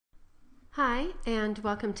Hi, and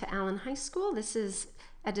welcome to Allen High School. This is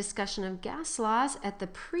a discussion of gas laws at the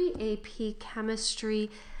pre-AP chemistry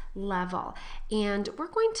level. And we're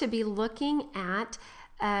going to be looking at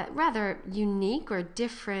a rather unique or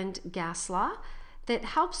different gas law that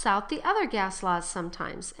helps out the other gas laws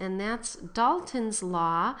sometimes, and that's Dalton's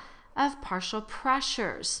law of partial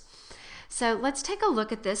pressures. So let's take a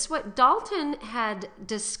look at this. What Dalton had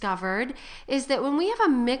discovered is that when we have a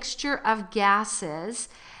mixture of gases,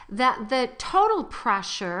 that the total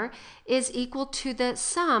pressure is equal to the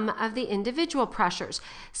sum of the individual pressures.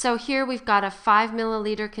 So here we've got a 5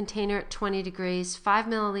 milliliter container at 20 degrees, 5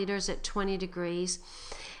 milliliters at 20 degrees,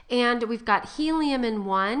 and we've got helium in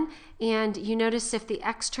one, and you notice if the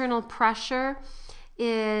external pressure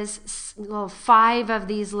is 5 of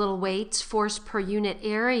these little weights, force per unit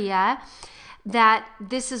area, that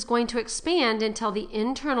this is going to expand until the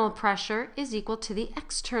internal pressure is equal to the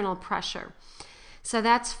external pressure. So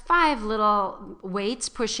that's 5 little weights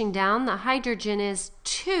pushing down. The hydrogen is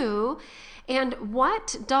 2. And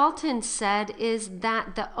what Dalton said is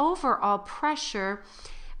that the overall pressure,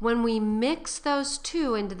 when we mix those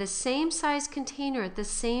two into the same size container at the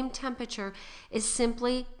same temperature, is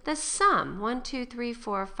simply the sum. 1, 2, 3,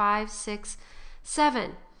 4, 5, 6,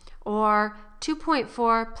 7. Or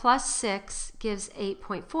 2.4 plus 6 gives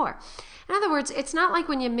 8.4. In other words, it's not like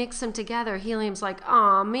when you mix them together, helium's like,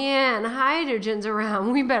 oh man, hydrogen's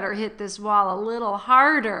around. We better hit this wall a little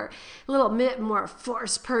harder, a little bit more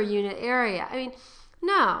force per unit area. I mean,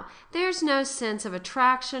 no, there's no sense of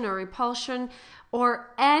attraction or repulsion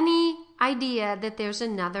or any idea that there's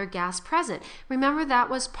another gas present. Remember,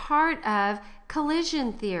 that was part of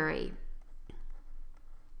collision theory.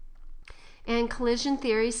 And collision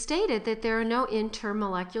theory stated that there are no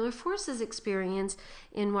intermolecular forces experienced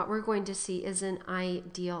in what we're going to see is an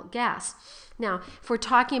ideal gas. Now, if we're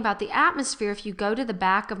talking about the atmosphere, if you go to the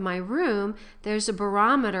back of my room, there's a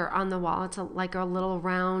barometer on the wall. It's like a little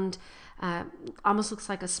round, almost looks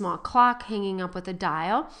like a small clock hanging up with a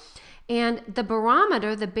dial. And the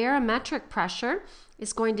barometer, the barometric pressure,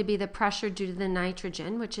 is going to be the pressure due to the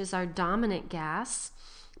nitrogen, which is our dominant gas,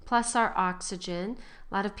 plus our oxygen.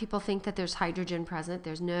 A lot of people think that there's hydrogen present.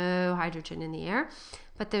 There's no hydrogen in the air,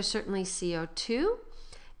 but there's certainly CO2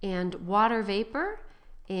 and water vapor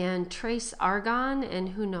and trace argon and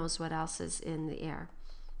who knows what else is in the air.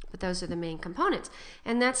 But those are the main components.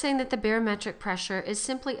 And that's saying that the barometric pressure is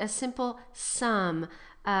simply a simple sum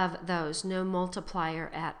of those, no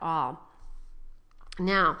multiplier at all.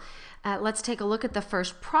 Now, let's take a look at the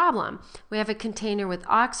first problem. We have a container with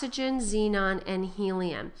oxygen, xenon, and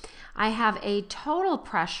helium. I have a total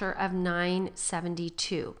pressure of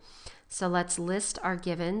 972. So let's list our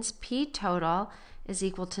givens. P total is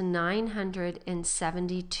equal to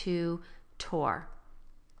 972 torr.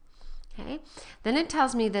 Okay. Then it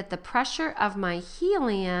tells me that the pressure of my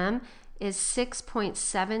helium is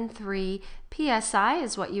 6.73 psi,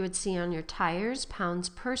 is what you would see on your tires, pounds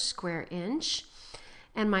per square inch.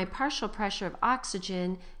 And my partial pressure of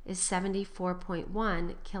oxygen is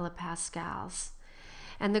 74.1 kilopascals.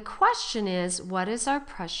 And the question is, what is our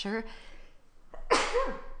pressure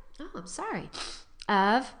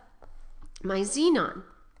of my xenon?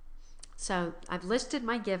 So I've listed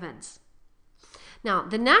my givens. Now,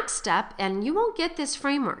 the next step, and you won't get this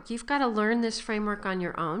framework, you've got to learn this framework on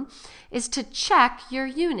your own, is to check your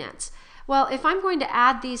units. Well, if I'm going to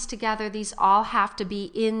add these together, these all have to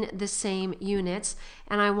be in the same units,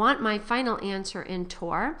 and I want my final answer in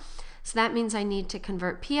torr. So that means I need to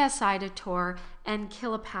convert psi to torr and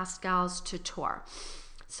kilopascals to torr.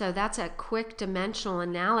 So that's a quick dimensional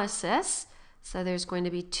analysis. So there's going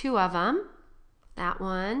to be 2 of them, that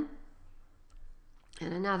one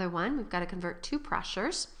and another one. We've got to convert 2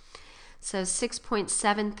 pressures. So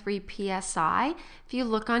 6.73 psi. If you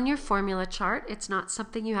look on your formula chart, it's not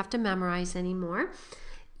something you have to memorize anymore.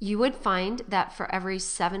 You would find that for every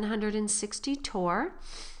 760 torr,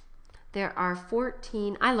 there are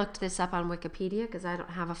 14. I looked this up on Wikipedia because I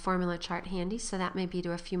don't have a formula chart handy, so that may be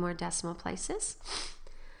to a few more decimal places.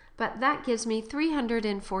 But that gives me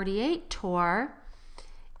 348 torr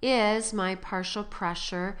is my partial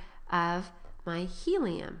pressure of my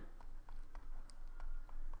helium.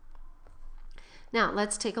 Now,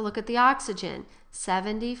 let's take a look at the oxygen,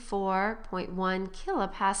 74.1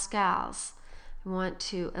 kilopascals. I want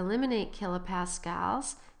to eliminate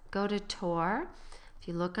kilopascals, go to torr. If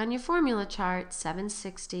you look on your formula chart,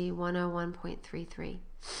 760, 101.33.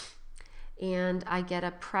 And I get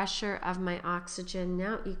a pressure of my oxygen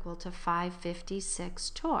now equal to 556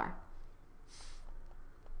 torr.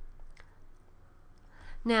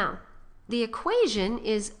 Now, the equation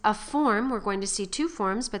is a form. We're going to see two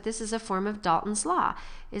forms, but this is a form of Dalton's law,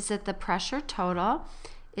 is that the pressure total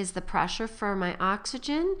is the pressure for my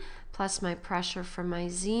oxygen plus my pressure for my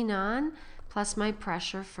xenon plus my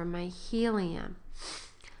pressure for my helium.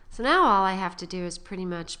 So now all I have to do is pretty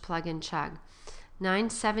much plug and chug.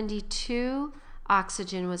 972,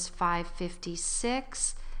 oxygen was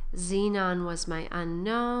 556, xenon was my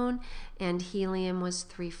unknown, and helium was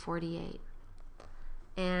 348.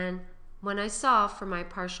 And when I solve for my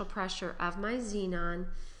partial pressure of my xenon,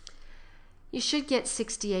 you should get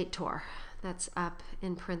 68 torr. That's up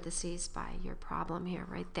in parentheses by your problem here,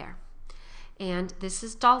 right there. And this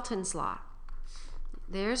is Dalton's law.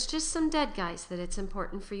 There's just some dead guys that it's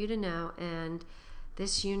important for you to know, and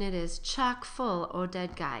this unit is chock full of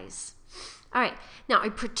dead guys. All right, now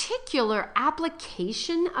a particular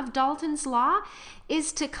application of Dalton's law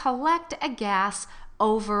is to collect a gas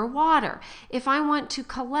over water. If I want to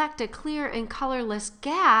collect a clear and colorless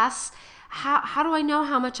gas, how do I know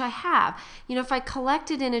how much I have? You know, if I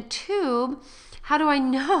collect it in a tube, how do I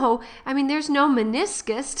know? I mean, there's no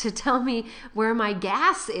meniscus to tell me where my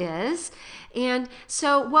gas is. And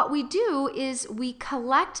so what we do is we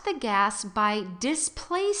collect the gas by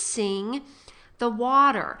displacing the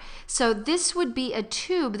water. So this would be a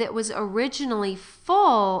tube that was originally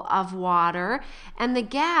full of water, and the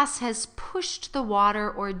gas has pushed the water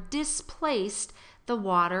or displaced the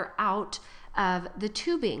water out of the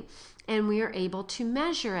tubing. And we are able to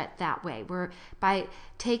measure it that way. We're by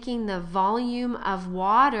taking the volume of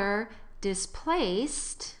water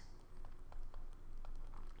displaced,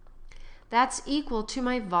 that's equal to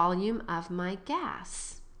my volume of my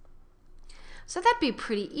gas. So that'd be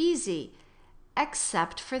pretty easy,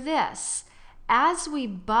 except for this. As we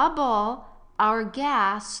bubble our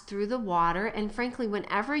gas through the water, and frankly,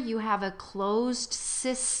 whenever you have a closed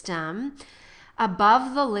system,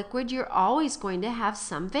 above the liquid, you're always going to have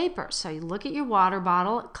some vapor. So you look at your water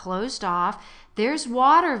bottle, closed off, there's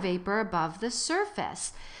water vapor above the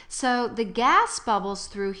surface. So the gas bubbles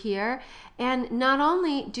through here, and not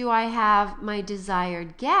only do I have my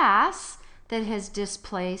desired gas that has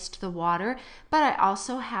displaced the water, but I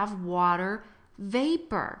also have water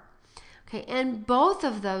vapor. Okay, and both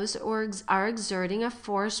of those are exerting a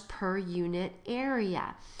force per unit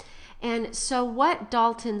area. And so what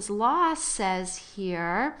Dalton's law says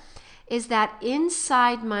here is that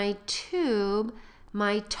inside my tube,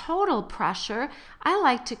 my total pressure, I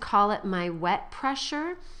like to call it my wet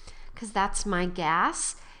pressure because that's my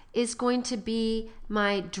gas, is going to be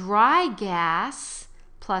my dry gas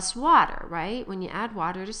plus water, right? When you add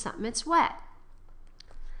water to something, it's wet.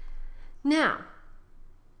 Now,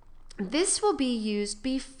 this will be used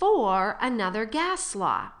before another gas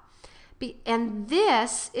law. And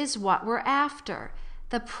this is what we're after.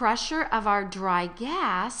 The pressure of our dry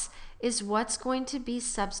gas is what's going to be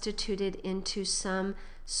substituted into some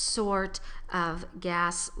sort of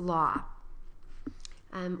gas law,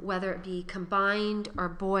 whether it be combined or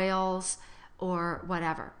Boyles or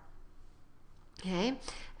whatever. Okay,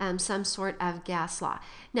 some sort of gas law.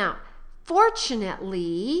 Now,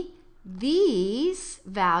 fortunately, these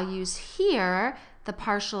values here, the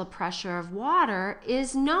partial pressure of water,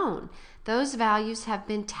 is known. Those values have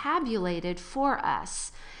been tabulated for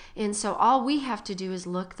us. And so all we have to do is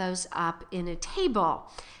look those up in a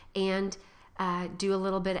table and do a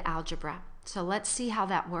little bit of algebra. So let's see how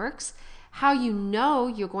that works. How you know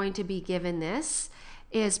you're going to be given this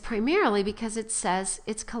is primarily because it says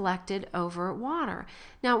it's collected over water.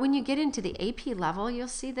 Now, when you get into the AP level, you'll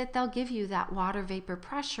see that they'll give you that water vapor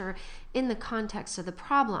pressure in the context of the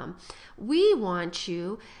problem. We want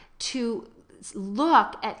you to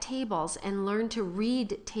look at tables and learn to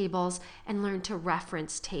read tables and learn to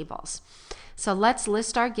reference tables. So let's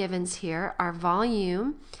list our givens here. Our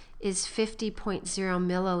volume is 50.0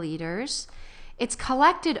 milliliters. It's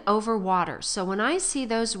collected over water. So when I see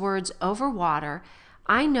those words over water,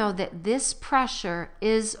 I know that this pressure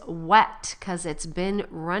is wet because it's been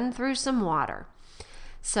run through some water.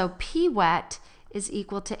 So P wet is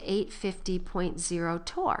equal to 850.0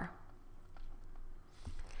 torr.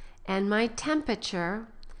 And my temperature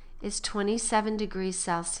is 27 degrees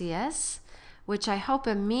Celsius, which I hope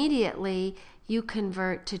immediately you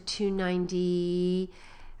convert to 290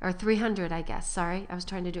 or 300, I guess. Sorry, I was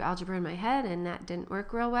trying to do algebra in my head and that didn't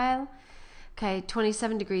work real well. Okay,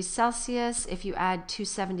 27 degrees Celsius. If you add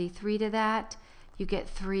 273 to that, you get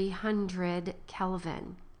 300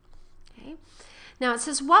 Kelvin. Okay. Now it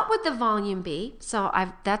says, what would the volume be? So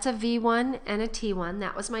that's a V1 and a T1.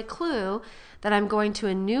 That was my clue that I'm going to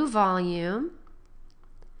a new volume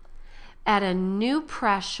at a new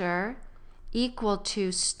pressure equal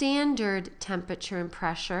to standard temperature and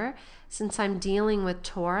pressure Since I'm dealing with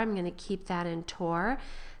torr, I'm going to keep that in torr.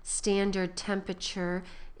 Standard temperature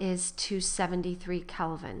is 273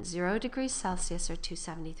 Kelvin, 0 degrees Celsius or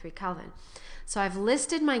 273 Kelvin. So I've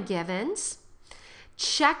listed my givens.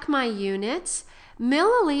 Check my units.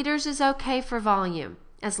 Milliliters is okay for volume.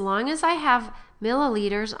 As long as I have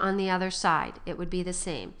milliliters on the other side, it would be the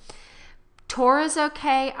same. Torr is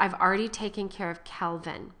okay. I've already taken care of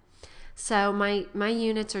Kelvin. So my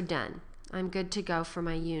units are done. I'm good to go for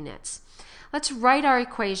my units. Let's write our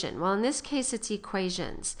equation. Well, in this case, it's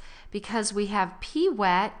equations because we have P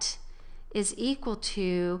wet is equal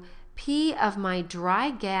to P of my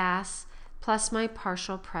dry gas plus my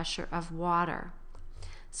partial pressure of water.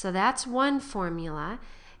 So that's one formula.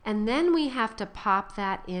 And then we have to pop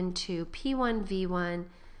that into P1V1,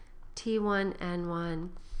 T1N1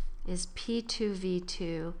 is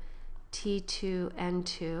P2V2,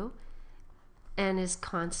 T2N2, and is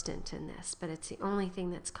constant in this, but it's the only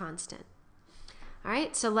thing that's constant. All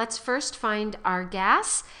right, so let's first find our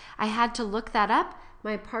gas. I had to look that up.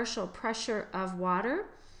 My partial pressure of water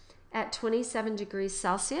at 27 degrees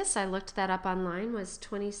Celsius, I looked that up online, was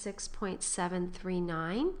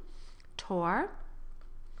 26.739 torr.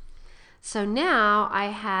 So now I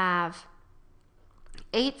have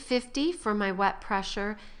 850 for my wet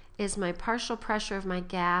pressure is my partial pressure of my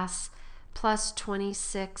gas plus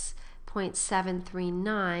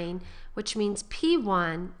 26.739, which means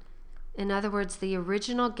P1, in other words, the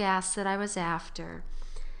original gas that I was after,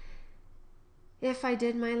 if I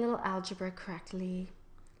did my little algebra correctly,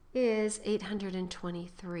 is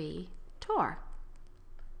 823 torr.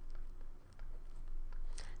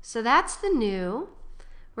 So that's the new.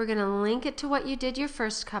 We're going to link it to what you did your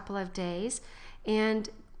first couple of days and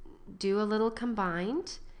do a little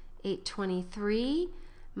combined. 823,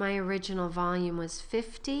 my original volume was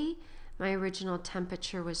 50, my original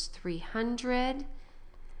temperature was 300,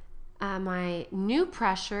 my new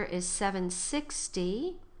pressure is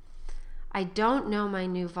 760. I don't know my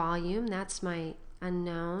new volume, that's my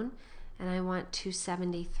unknown, and I want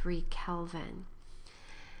 273 Kelvin.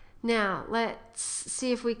 Now, let's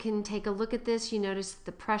see if we can take a look at this. You notice that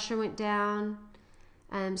the pressure went down,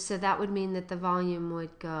 so that would mean that the volume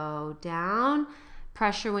would go down.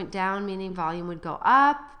 Pressure went down, meaning volume would go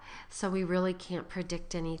up, so we really can't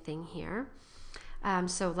predict anything here.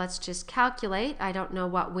 So let's just calculate. I don't know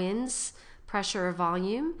what wins, pressure or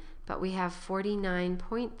volume, but we have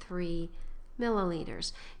 49.3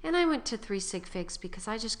 milliliters. And I went to 3 sig figs because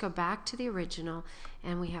I just go back to the original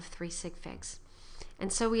and we have 3 sig figs.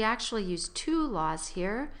 And so we actually used 2 laws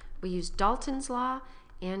here. We used Dalton's law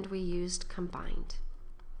and we used combined.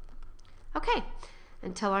 Okay,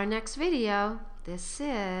 until our next video, this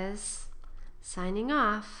is signing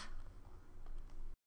off.